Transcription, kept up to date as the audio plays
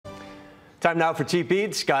Time now for Cheap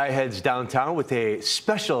Eats. Guy heads downtown with a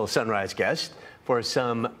special sunrise guest for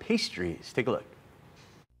some pastries. Take a look.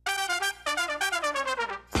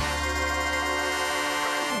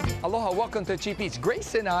 Aloha, welcome to Cheap Eats.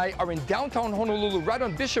 Grace and I are in downtown Honolulu, right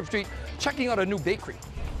on Bishop Street, checking out a new bakery.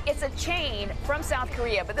 It's a chain from South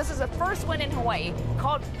Korea, but this is the first one in Hawaii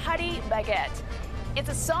called Paris Baguette. It's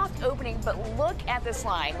a soft opening, but look at this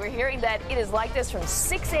line. We're hearing that it is like this from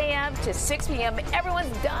 6 a.m. to 6 p.m.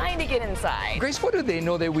 Everyone's dying to get inside. Grace, what do they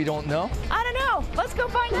know that we don't know? I don't know. Let's go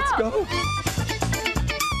find out. Let's go.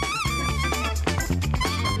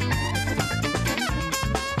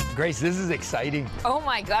 Grace, this is exciting. Oh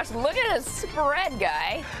my gosh, look at this spread,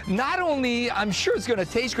 Guy. Not only, I'm sure it's gonna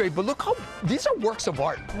taste great, but look how, these are works of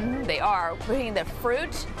art. They are. Putting the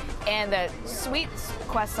fruit and the sweet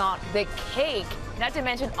croissant, the cake, not to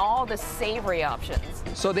mention all the savory options.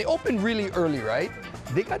 So they opened really early, right?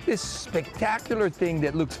 They got this spectacular thing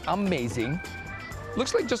that looks amazing.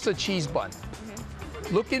 Looks like just a cheese bun.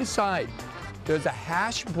 Look inside. There's a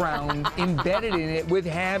hash brown embedded in it with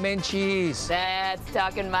ham and cheese. That's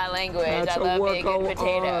talking my language. That's I love me a good of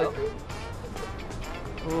potato.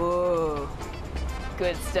 art. Ooh,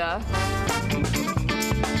 good stuff.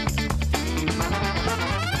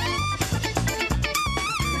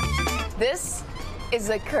 This is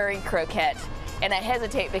a curry croquette. And I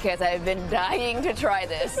hesitate because I've been dying to try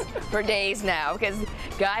this for days now because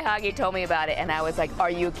Guy Hagi told me about it and I was like,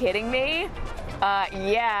 are you kidding me?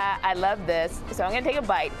 Yeah, I love this. So I'm gonna take a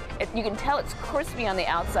bite. You can tell it's crispy on the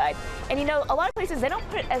outside. And you know, a lot of places, they don't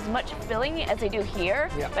put as much filling as they do here,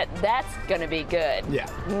 but that's gonna be good. Yeah.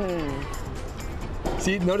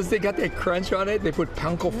 See, notice they got that crunch on it. They put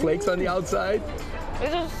panko flakes on the outside.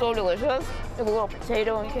 This is so delicious. With a little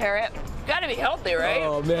potato and carrot. Gotta be healthy, right?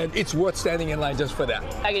 Oh man, it's worth standing in line just for that.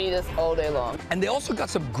 I can eat this all day long. And they also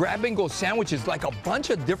got some grab-and-go sandwiches, like a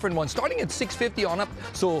bunch of different ones, starting at $6.50 on up.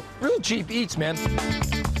 So real cheap eats, man.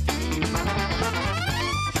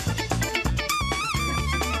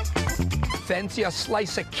 Fancy a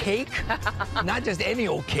slice of cake? Not just any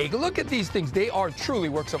old cake. Look at these things. They are truly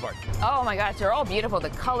works of art. Oh my gosh, they're all beautiful. The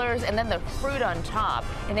colors and then the fruit on top.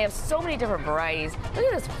 And they have so many different varieties. Look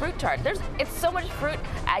at this fruit tart. It's so much fruit.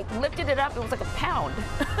 I lifted it up. It was like a pound.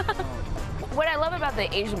 What I love about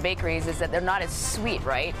the Asian bakeries is that they're not as sweet,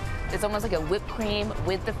 right? It's almost like a whipped cream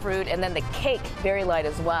with the fruit and then the cake very light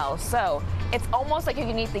as well. So it's almost like you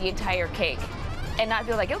can eat the entire cake and not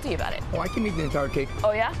feel that guilty about it. Oh, I can eat the entire cake.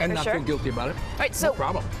 Oh yeah? And For not sure? feel guilty about it. All right, so no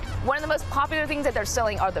problem. One of the most popular things that they're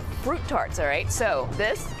selling are the fruit tarts, all right? So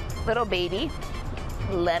this little baby,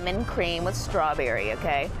 lemon cream with strawberry,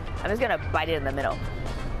 okay? I'm just gonna bite it in the middle.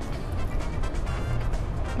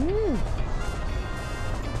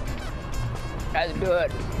 That's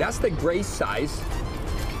good. That's the Grace size.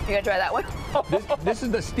 You gonna try that one? This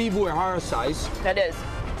is the Steve Uehara size. That is.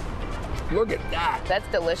 Look at that. That's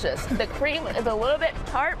delicious. The cream is a little bit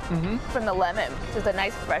tart from the lemon. Just a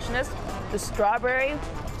nice freshness. The strawberry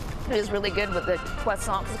is really good with the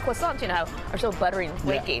croissant. Because croissants, you know, are so buttery and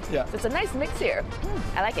flaky. Yeah. So it's a nice mix here.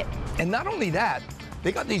 I like it. And not only that,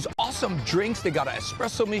 they got these awesome drinks. They got an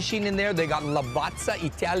espresso machine in there. They got Lavazza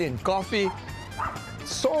Italian coffee.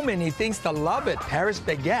 So many things to love at Paris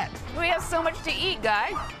Baguette. We have so much to eat,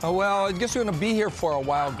 Guy. Oh, well, I guess we're going to be here for a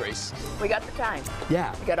while, Grace. We got the time.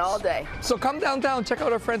 Yeah. We got all day. So come downtown, check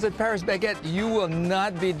out our friends at Paris Baguette. You will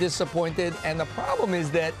not be disappointed. And the problem is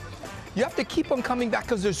that you have to keep on coming back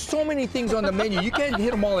because there's so many things on the menu. You can't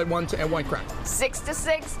hit them all at one crack. 6 to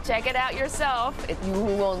 6. Check it out yourself. You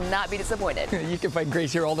will not be disappointed. You can find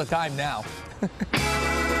Grace here all the time now.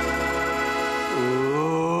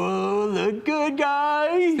 Ooh, look good,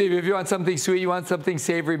 guys. Steve, if you want something sweet, you want something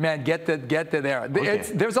savory, man, get to there. Okay.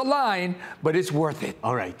 There's a line, but it's worth it.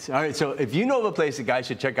 All right. So if you know of a place that guys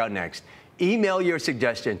should check out next, email your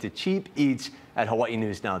suggestion to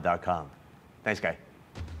cheapeats@hawaiinewsnow.com. Thanks, Guy.